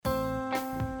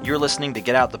You're listening to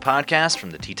Get Out the Podcast from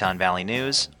the Teton Valley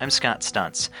News. I'm Scott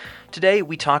Stuntz. Today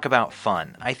we talk about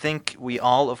fun. I think we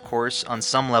all, of course, on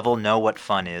some level know what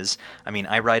fun is.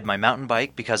 I ride my mountain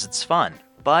bike because it's fun.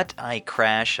 But I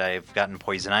crash, I've gotten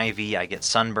poison ivy, I get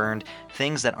sunburned,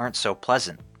 things that aren't so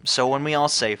pleasant. So when we all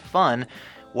say fun,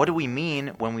 what do we mean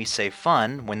when we say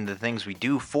fun when the things we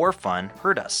do for fun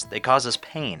hurt us? They cause us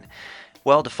pain.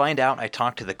 Well, to find out, I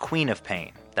talked to the Queen of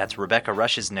Pain. That's Rebecca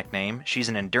Rush's nickname. She's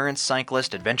an endurance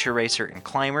cyclist, adventure racer, and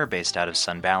climber based out of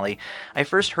Sun Valley. I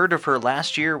first heard of her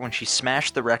last year when she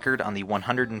smashed the record on the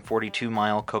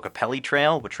 142-mile Kokopelli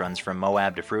Trail, which runs from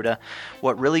Moab to Fruita.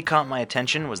 What really caught my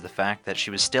attention was the fact that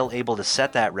she was still able to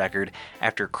set that record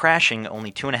after crashing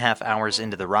only 2.5 hours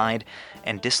into the ride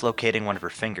and dislocating one of her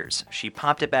fingers. She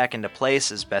popped it back into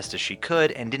place as best as she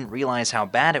could and didn't realize how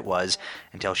bad it was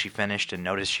until she finished and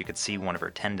noticed she could see one of her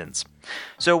tendons.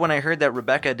 So when I heard that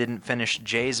Rebecca didn't finish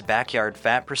Jay's Backyard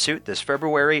Fat Pursuit this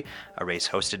February, a race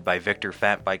hosted by Victor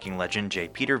fat biking legend Jay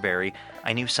Peterberry,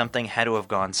 I knew something had to have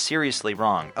gone seriously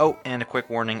wrong. Oh, and a quick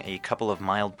warning, a couple of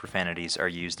mild profanities are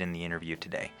used in the interview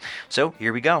today. So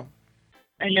here we go.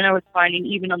 And then I was finding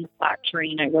even on the flat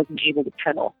terrain, I wasn't able to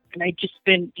pedal. And I'd just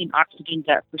been in oxygen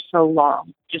debt for so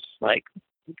long, just like,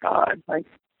 God, like,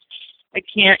 I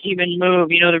can't even move.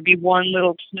 There'd be one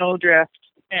little snowdrift,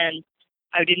 and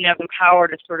I didn't have the power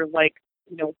to sort of like,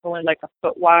 going like a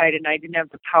foot wide, and I didn't have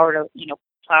the power to,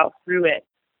 plow through it.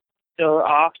 So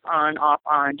off on,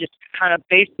 just kind of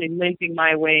basically limping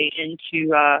my way into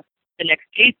the next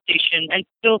aid station and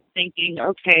still thinking,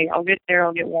 okay, I'll get there,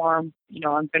 I'll get warm,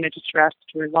 I'm going to just rest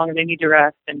for as long as I need to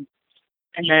rest, and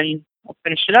then I'll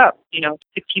finish it up,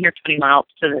 15 or 20 miles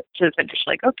to the finish.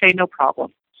 Like, okay, no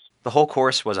problem. The whole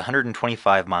course was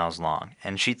 125 miles long,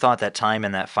 and she thought that time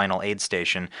in that final aid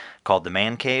station, called the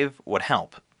Man Cave, would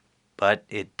help. But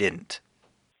it didn't.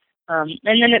 And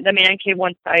then at the Man Cave,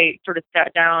 once I sort of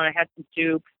sat down, I had some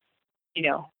soup,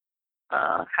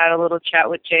 had a little chat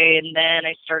with Jay, and then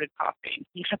I started coughing.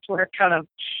 That's where kind of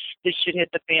this shit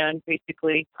hit the fan,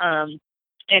 basically.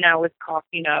 And I was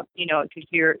coughing up, I could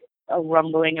hear a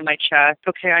rumbling in my chest.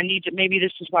 Okay, maybe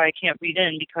this is why I can't breathe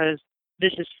in, because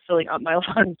this is filling up my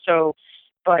lungs. So,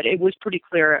 but it was pretty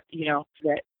clear,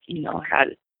 that, I had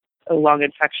a lung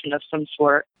infection of some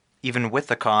sort. Even with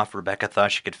the cough, Rebecca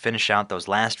thought she could finish out those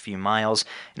last few miles,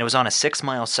 and it was on a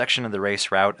 6-mile section of the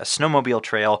race route, a snowmobile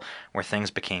trail, where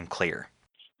things became clear.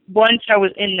 Once I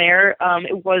was in there,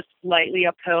 it was slightly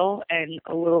uphill and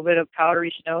a little bit of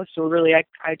powdery snow, so really I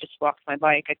just walked my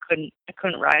bike. I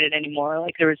couldn't ride it anymore.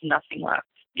 Like, there was nothing left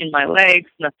in my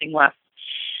legs, nothing left.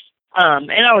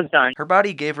 And I was done. Her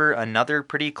body gave her another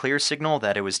pretty clear signal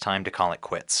that it was time to call it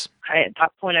quits. At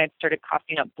that point, I started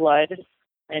coughing up blood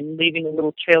and leaving a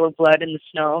little trail of blood in the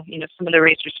snow. Some of the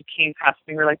racers who came past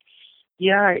me were like,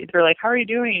 yeah, they're like, how are you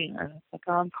doing? And I was like,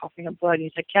 oh, I'm coughing up blood. And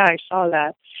he's like, yeah, I saw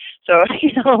that. So,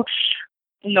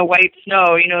 in the white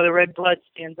snow, the red blood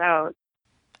stands out.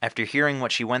 After hearing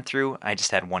what she went through, I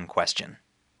just had one question.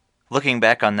 Looking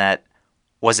back on that,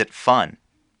 was it fun?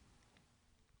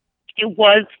 It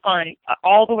was fun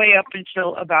all the way up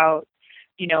until about,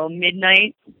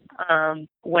 midnight,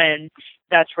 when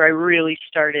that's where I really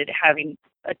started having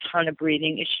a ton of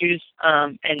breathing issues,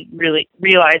 and really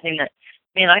realizing that,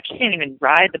 man, I can't even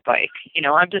ride the bike.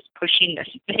 I'm just pushing this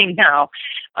thing now.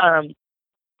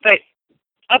 But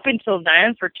up until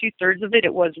then, for 2/3 of it,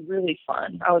 it was really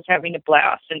fun. I was having a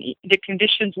blast, and the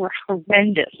conditions were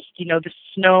horrendous. The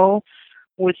snow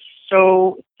was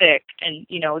so thick, and,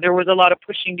 there was a lot of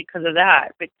pushing because of that.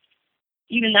 But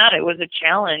even that, it was a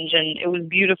challenge, and it was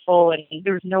beautiful, and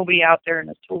there was nobody out there, and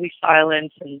it was totally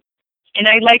silent, and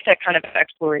I like that kind of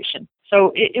exploration.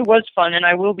 So it was fun, and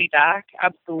I will be back,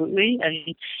 absolutely.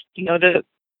 And, the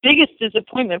biggest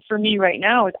disappointment for me right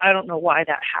now is I don't know why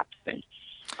that happened.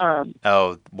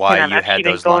 Why you had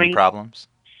those lung problems?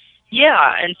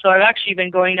 Yeah, and so I've actually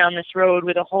been going down this road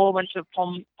with a whole bunch of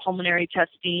pulmonary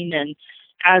testing and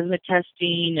asthma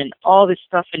testing and all this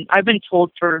stuff. And I've been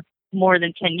told for more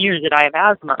than 10 years that I have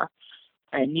asthma.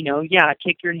 And,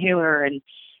 take your inhaler. And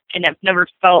I've never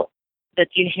felt that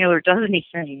the inhaler does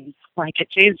anything like at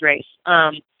Jay's race.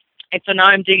 And so now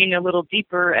I'm digging a little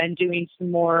deeper and doing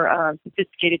some more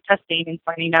sophisticated testing and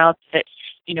finding out that,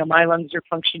 my lungs are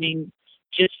functioning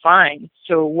just fine.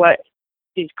 So what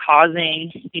is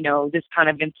causing, this kind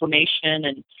of inflammation?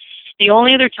 And the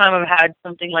only other time I've had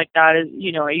something like that is,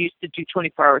 I used to do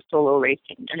 24-hour solo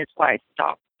racing, and it's why I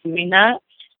stopped doing that.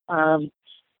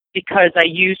 Because I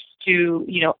used to,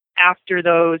 after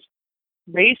those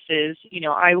races,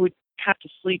 I would have to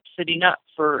sleep sitting up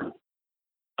for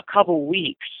a couple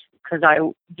weeks because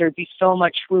there'd be so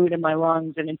much fluid in my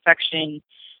lungs and infection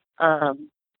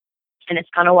And it's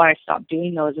kind of why I stopped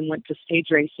doing those and went to stage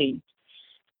racing.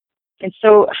 And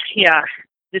so, yeah,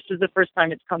 this is the first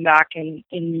time it's come back in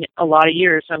a lot of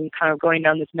years. I'm kind of going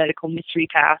down this medical mystery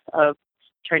path of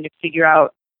trying to figure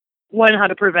out, one, how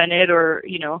to prevent it, or,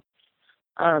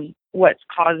 what's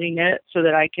causing it, so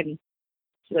that I can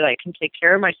take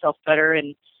care of myself better.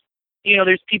 And,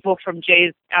 there's people from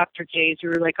Jays, after Jays, who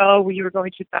were like, oh, well, you were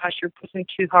going too fast, you're pushing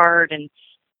too hard. And,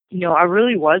 I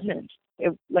really wasn't.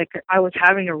 I was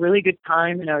having a really good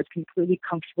time, and I was completely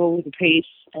comfortable with the pace.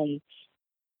 And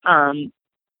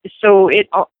so it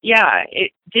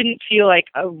didn't feel like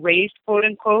a race, quote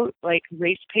unquote, like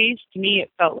race pace. To me,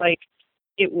 it felt like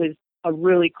it was a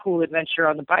really cool adventure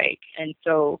on the bike. And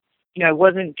so, I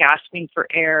wasn't gasping for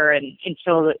air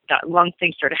until that lung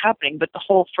thing started happening. But the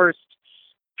whole first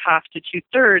half to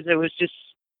 2/3, it was just,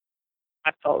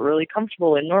 I felt really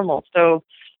comfortable and normal. So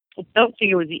I don't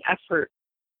think it was the effort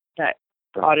that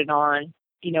brought it on.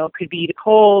 It could be the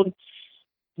cold,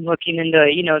 looking into,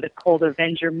 the cold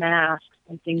Avenger masks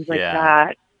and things like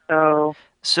that. So,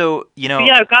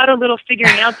 I've got a little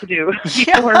figuring out to do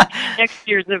before next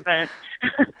year's event.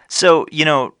 So,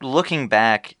 looking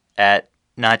back at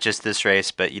not just this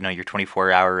race, but, your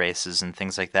 24-hour races and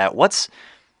things like that, what's,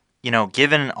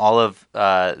 given all of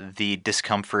the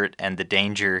discomfort and the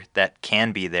danger that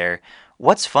can be there,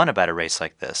 what's fun about a race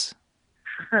like this?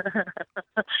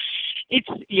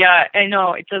 I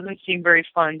know, it doesn't seem very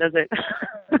fun, does it?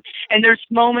 And there's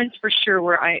moments for sure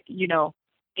where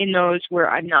in those where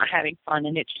I'm not having fun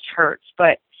and it just hurts.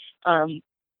 But, I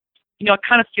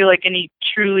kind of feel like any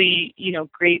truly,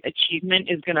 great achievement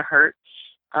is going to hurt.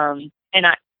 And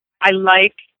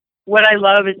what I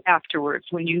love is afterwards,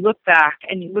 when you look back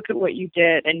and you look at what you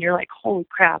did and you're like, holy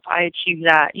crap, I achieved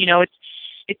that.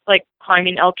 It's like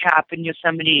climbing El Cap in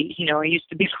Yosemite. I used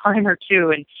to be a climber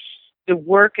too. And the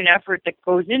work and effort that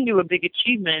goes into a big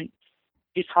achievement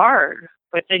is hard.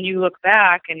 But then you look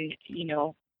back and,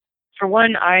 for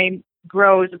one, I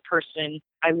grow as a person.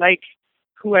 I like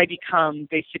who I become,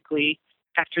 basically,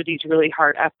 after these really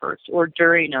hard efforts or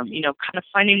during them, kind of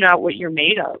finding out what you're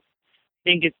made of. I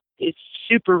think it's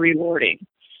super rewarding.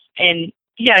 And,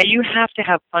 you have to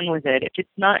have fun with it. If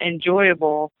it's not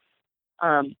enjoyable,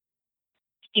 then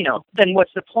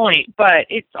what's the point? But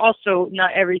it's also,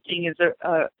 not everything is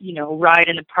a ride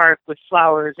in the park with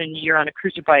flowers and you're on a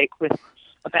cruiser bike with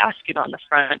a basket on the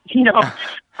front.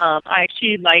 I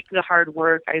actually like the hard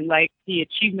work. I like the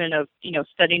achievement of,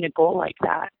 setting a goal like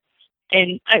that.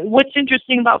 And what's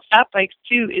interesting about fat bikes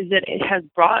too is that it has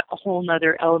brought a whole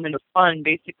nother element of fun,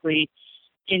 basically,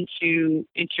 into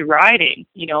riding.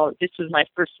 This was my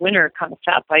first winter kind of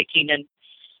fat biking, and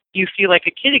you feel like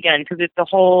a kid again because it's a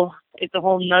whole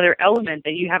nother element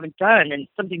that you haven't done and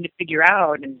something to figure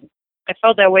out. And I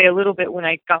felt that way a little bit when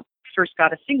I first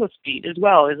got a single speed as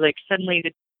well. It's like suddenly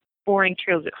the boring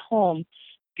trails at home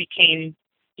became,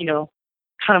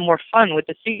 kind of more fun with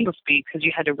the single speed because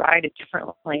you had to ride it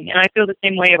differently. And I feel the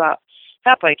same way about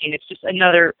fat biking. It's just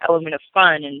another element of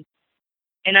fun.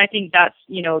 And I think that's,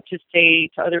 to say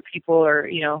to other people, or,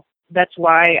 that's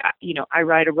why, I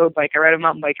ride a road bike, I ride a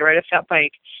mountain bike, I ride a fat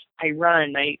bike, I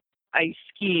run, I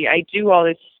ski, I do all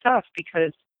this stuff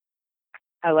because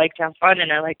I like to have fun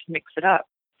and I like to mix it up.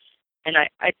 And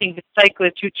I think the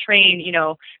cyclists who train,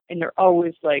 and they're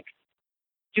always like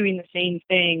doing the same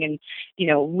thing and,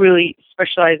 really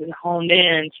specialized and honed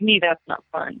in, to me, that's not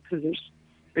fun because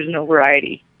there's no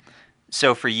variety.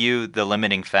 So for you, the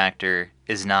limiting factor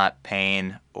is not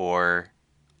pain or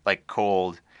like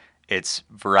cold, it's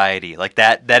variety. Like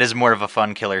that is more of a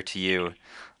fun killer to you,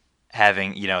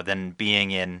 having, than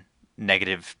being in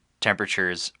negative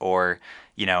temperatures or,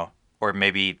 or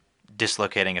maybe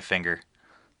dislocating a finger.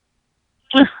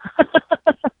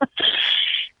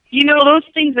 Those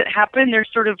things that happen, they're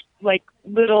sort of like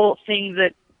little things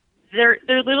that they're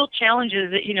little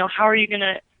challenges that, how are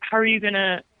you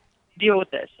gonna deal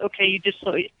with this? Okay, you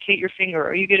dislocate your finger,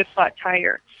 or you get a flat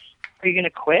tire. Are you gonna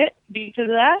quit because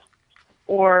of that?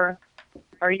 Or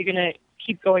are you gonna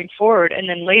keep going forward and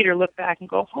then later look back and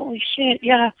go, holy shit,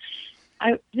 yeah,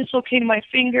 I dislocated my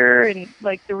finger and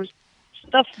like there was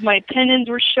stuff, my tendons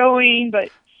were showing, but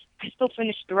I still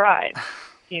finished the ride,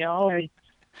 And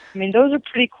I mean, those are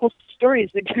pretty cool stories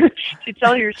to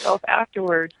tell yourself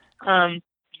afterwards. And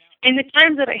the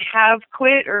times that I have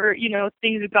quit or,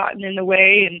 things have gotten in the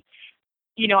way and,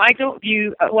 I don't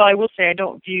view, I will say I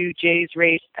don't view Jay's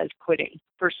race as quitting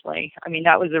personally. I mean,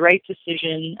 that was the right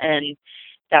decision and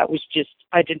that was just,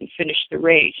 I didn't finish the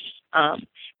race.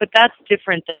 But that's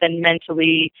different than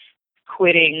mentally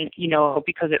quitting,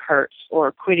 because it hurts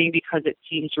or quitting because it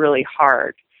seems really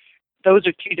hard. Those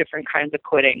are two different kinds of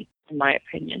quitting, in my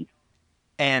opinion.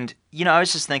 And, I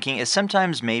was just thinking is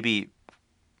sometimes maybe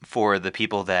for the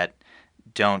people that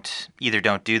don't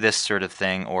do this sort of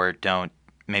thing or don't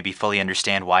maybe fully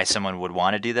understand why someone would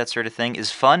want to do that sort of thing,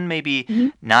 is fun maybe Hmm.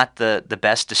 not the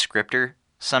best descriptor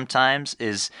sometimes?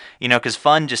 Is, because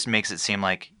fun just makes it seem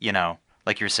like,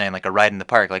 like you were saying, like a ride in the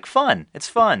park, like fun, it's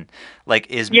fun. Like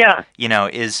Yeah.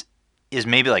 is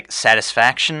maybe like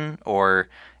satisfaction or,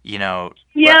 Yeah,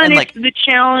 and and it's like, the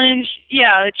challenge.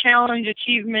 Yeah, the challenge,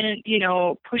 achievement.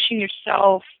 Pushing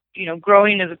yourself.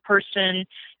 Growing as a person.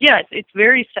 Yeah, it's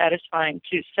very satisfying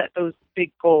to set those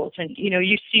big goals. And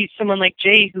you see someone like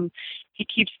Jay who he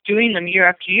keeps doing them year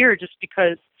after year just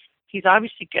because he's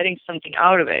obviously getting something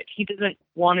out of it. He doesn't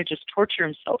want to just torture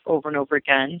himself over and over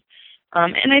again.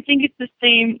 And I think it's the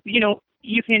same.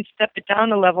 You can step it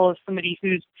down a level of somebody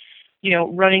who's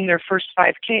running their first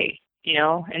 5K.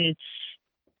 And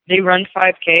they run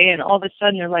 5K, and all of a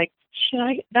sudden they're like,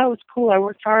 shit, that was cool. I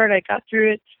worked hard. I got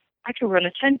through it. I could run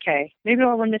a 10K. Maybe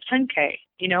I'll run the 10K,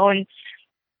 and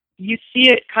you see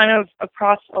it kind of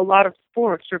across a lot of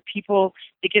sports where people,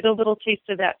 they get a little taste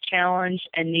of that challenge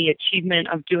and the achievement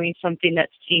of doing something that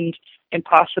seemed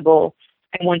impossible.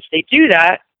 And once they do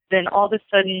that, then all of a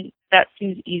sudden that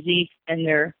seems easy and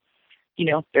their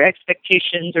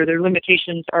expectations or their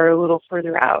limitations are a little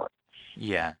further out.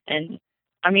 yeah. And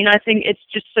I mean, I think it's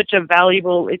just such a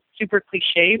valuable, it's super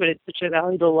cliche, but it's such a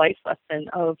valuable life lesson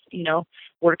of,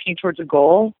 working towards a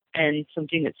goal and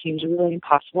something that seems really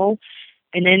impossible.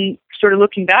 And then sort of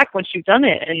looking back once you've done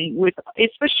it, and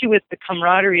especially with the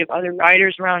camaraderie of other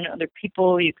riders around, other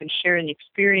people, you can share in the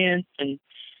experience. And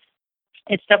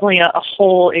it's definitely a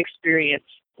whole experience,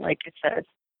 like I said.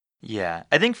 Yeah,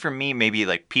 I think for me, maybe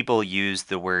like people use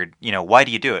the word, why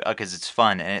do you do it? Oh, because it's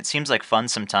fun. And it seems like fun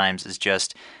sometimes is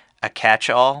just a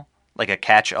catch-all, like a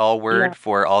catch-all Yeah. word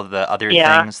for all the other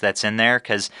Yeah. things that's in there.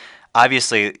 Because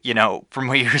obviously, from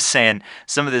what you were saying,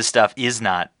 some of this stuff is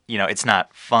not, it's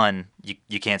not fun.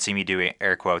 You can't see me doing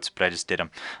air quotes, but I just did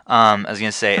them. I was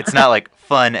going to say, it's not like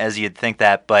fun as you'd think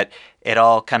that, but it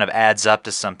all kind of adds up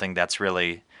to something that's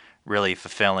really, really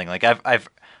fulfilling. Like I've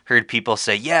heard people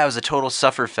say, "Yeah, it was a total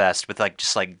sufferfest," with like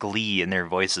just like glee in their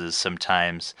voices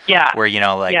sometimes, Yeah. where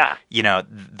Yeah.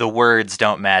 the words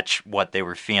don't match what they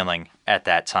were feeling at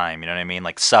that time. You know what I mean?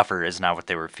 Like suffer is not what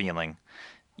they were feeling,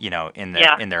 Yeah.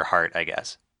 in their heart, I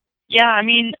guess. Yeah, I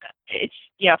mean,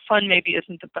 fun maybe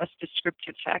isn't the best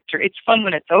descriptive factor. It's fun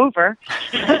when it's over,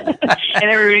 and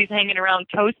everybody's hanging around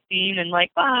toasting and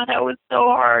like, wow, that was so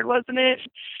hard, wasn't it?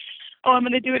 Oh, I'm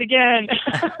going to do it again.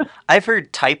 I've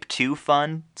heard type 2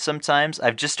 fun sometimes.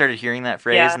 I've just started hearing that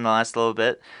phrase Yeah, in the last little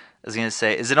bit. I was going to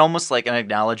say, is it almost like an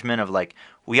acknowledgement of like,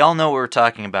 we all know what we're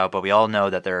talking about, but we all know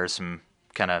that there are some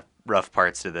kind of rough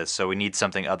parts to this, so we need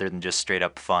something other than just straight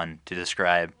up fun to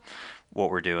describe what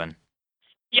we're doing.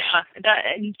 yeah.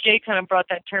 And Jay kind of brought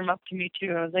that term up to me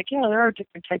too. I was like, yeah, there are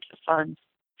different types of fun.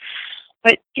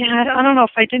 But yeah, I don't know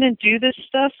if I didn't do this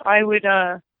stuff, I would.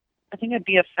 I think I'd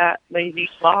be a fat, lazy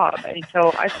slob, and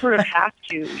so I sort of have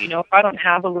to. If I don't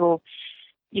have a little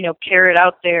carrot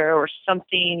out there or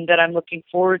something that I'm looking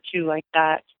forward to like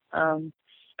that,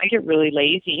 I get really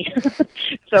lazy.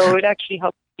 So it actually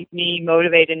helps keep me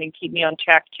motivated and keep me on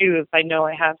track too if I know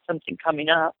I have something coming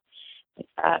up like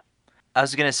that. I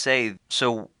was going to say,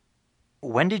 so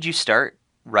when did you start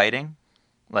writing?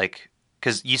 Like,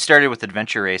 because you started with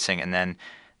adventure racing, and then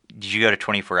did you go to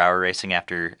 24-hour racing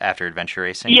after adventure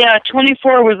racing? Yeah,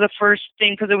 24 was the first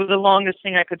thing because it was the longest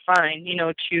thing I could find,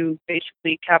 to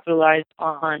basically capitalize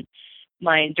on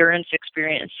my endurance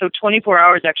experience. So 24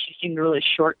 hours actually seemed really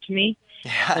short to me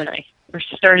Yeah. when I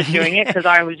first started doing it because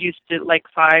I was used to like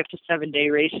 5 to 7 day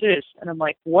races. And I'm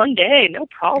like, one day, no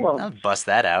problem. I'll bust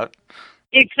that out.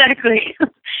 Exactly.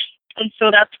 And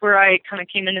so that's where I kind of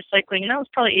came into cycling. And that was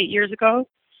probably 8 years ago.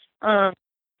 Um,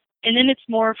 and then it's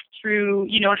morphed through,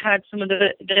 I had some of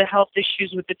the health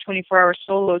issues with the 24-hour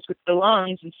solos with the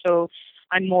lungs. And so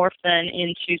I morphed then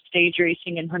into stage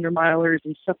racing and 100-milers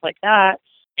and stuff like that.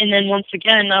 And then once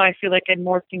again, now I feel like I'm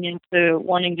morphing into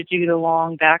wanting to do the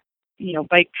long back,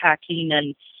 bike packing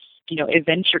and,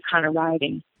 adventure kind of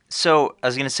riding. So I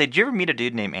was gonna say, did you ever meet a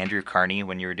dude named Andrew Carney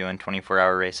when you were doing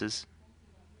 24-hour races?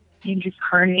 Andrew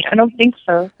Carney? I don't think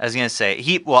so. I was gonna say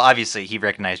obviously he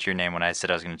recognized your name when I said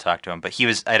I was gonna talk to him, but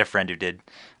I had a friend who did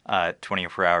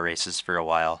 24-hour races for a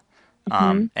while,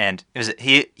 Mm-hmm. and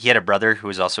he had a brother who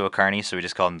was also a Carney, so we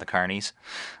just called him the Carneys.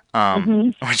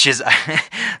 Mm-hmm. Which is I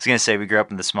was gonna say we grew up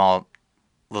in the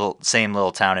same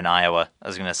little town in Iowa. I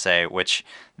was gonna say, which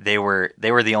they were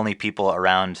the only people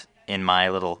around in my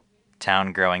little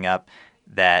town growing up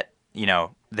that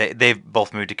they've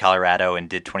both moved to Colorado and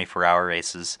did 24-hour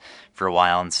races for a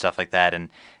while and stuff like that. And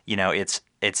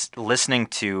it's listening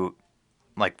to,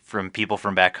 like, from people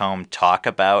from back home talk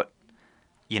about,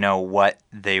 what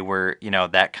they were,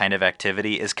 that kind of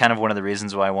activity is kind of one of the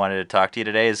reasons why I wanted to talk to you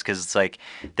today, is because it's like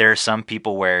there are some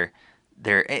people where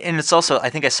and it's also, I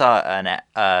think I saw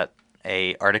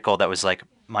a article that was like,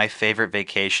 my favorite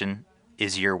vacation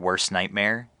is your worst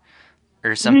nightmare,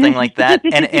 or something like that.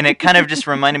 And it kind of just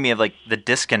reminded me of like the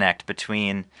disconnect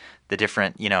between the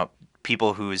different,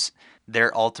 people whose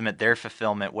their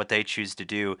fulfillment, what they choose to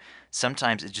do,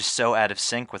 sometimes it's just so out of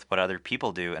sync with what other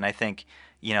people do. And I think,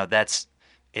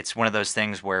 it's one of those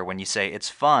things where when you say it's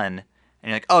fun, and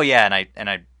you're like, oh yeah, and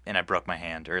I broke my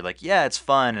hand, or like, yeah, it's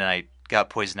fun, and I got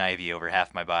poison ivy over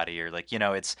half my body, or like,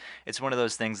 it's one of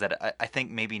those things that I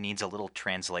think maybe needs a little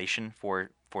translation for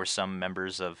some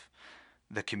members of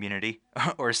the community,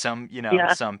 or some,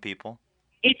 Yeah. some people.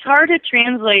 It's hard to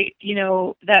translate,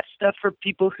 that stuff for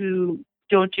people who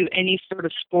don't do any sort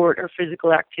of sport or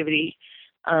physical activity.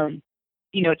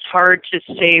 It's hard to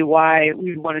say why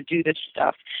we want to do this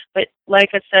stuff. But like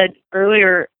I said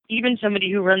earlier, even somebody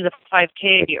who runs a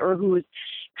 5K, or who is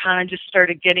kind of just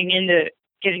started getting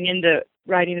into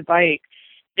riding a bike,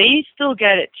 they still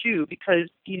get it too, because,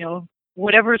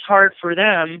 whatever's hard for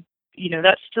them,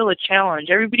 that's still a challenge.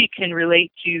 Everybody can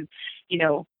relate to,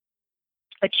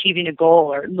 achieving a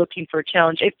goal or looking for a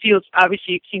challenge. It seems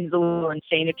a little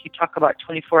insane if you talk about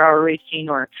 24-hour racing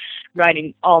or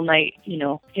riding all night,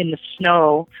 in the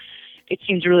snow. It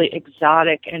seems really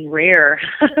exotic and rare.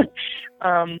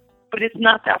 But it's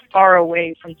not that far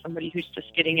away from somebody who's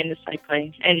just getting into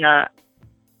cycling. And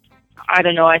I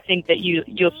don't know, I think that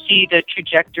you'll see the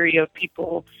trajectory of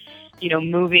people,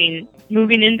 moving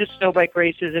into snow bike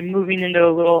races and moving into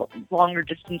a little longer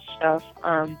distance stuff.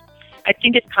 I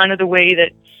think it's kind of the way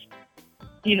that,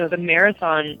 the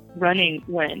marathon running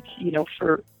went.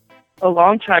 For a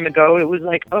long time ago, it was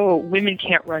like, oh, women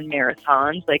can't run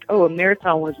marathons. Like, oh, a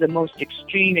marathon was the most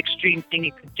extreme thing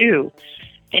you could do.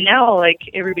 And now, like,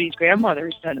 everybody's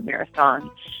grandmother's done a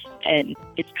marathon, and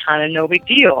it's kind of no big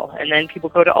deal. And then people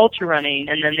go to ultra running,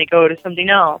 and then they go to something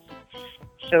else.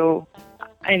 So,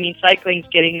 I mean, cycling's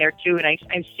getting there too. And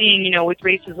I'm seeing, with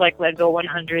races like Leadville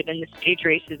 100 and the stage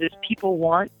races, is people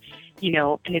want,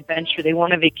 an adventure. They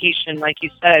want a vacation, like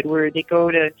you said, where they go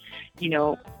to,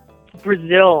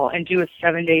 Brazil and do a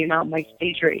 7-day mountain bike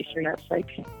stage race, and that's like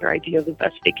their idea of the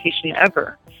best vacation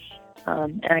ever.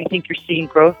 And I think you're seeing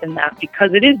growth in that,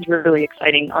 because it is really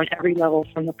exciting on every level,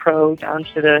 from the pro down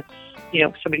to the,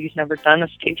 somebody who's never done a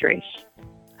stage race.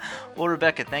 Well,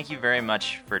 Rebecca, thank you very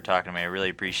much for talking to me. I really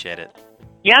appreciate it.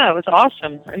 Yeah, it was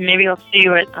awesome. And maybe I'll see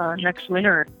you at next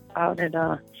winter out at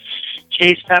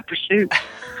Jay's Fat Pursuit.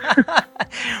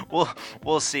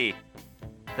 We'll see.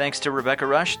 Thanks to Rebecca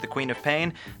Rush, the Queen of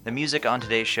Pain. The music on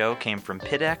today's show came from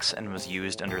Pidex and was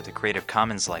used under the Creative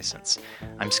Commons license.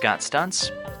 I'm Scott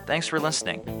Stuntz. Thanks for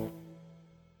listening.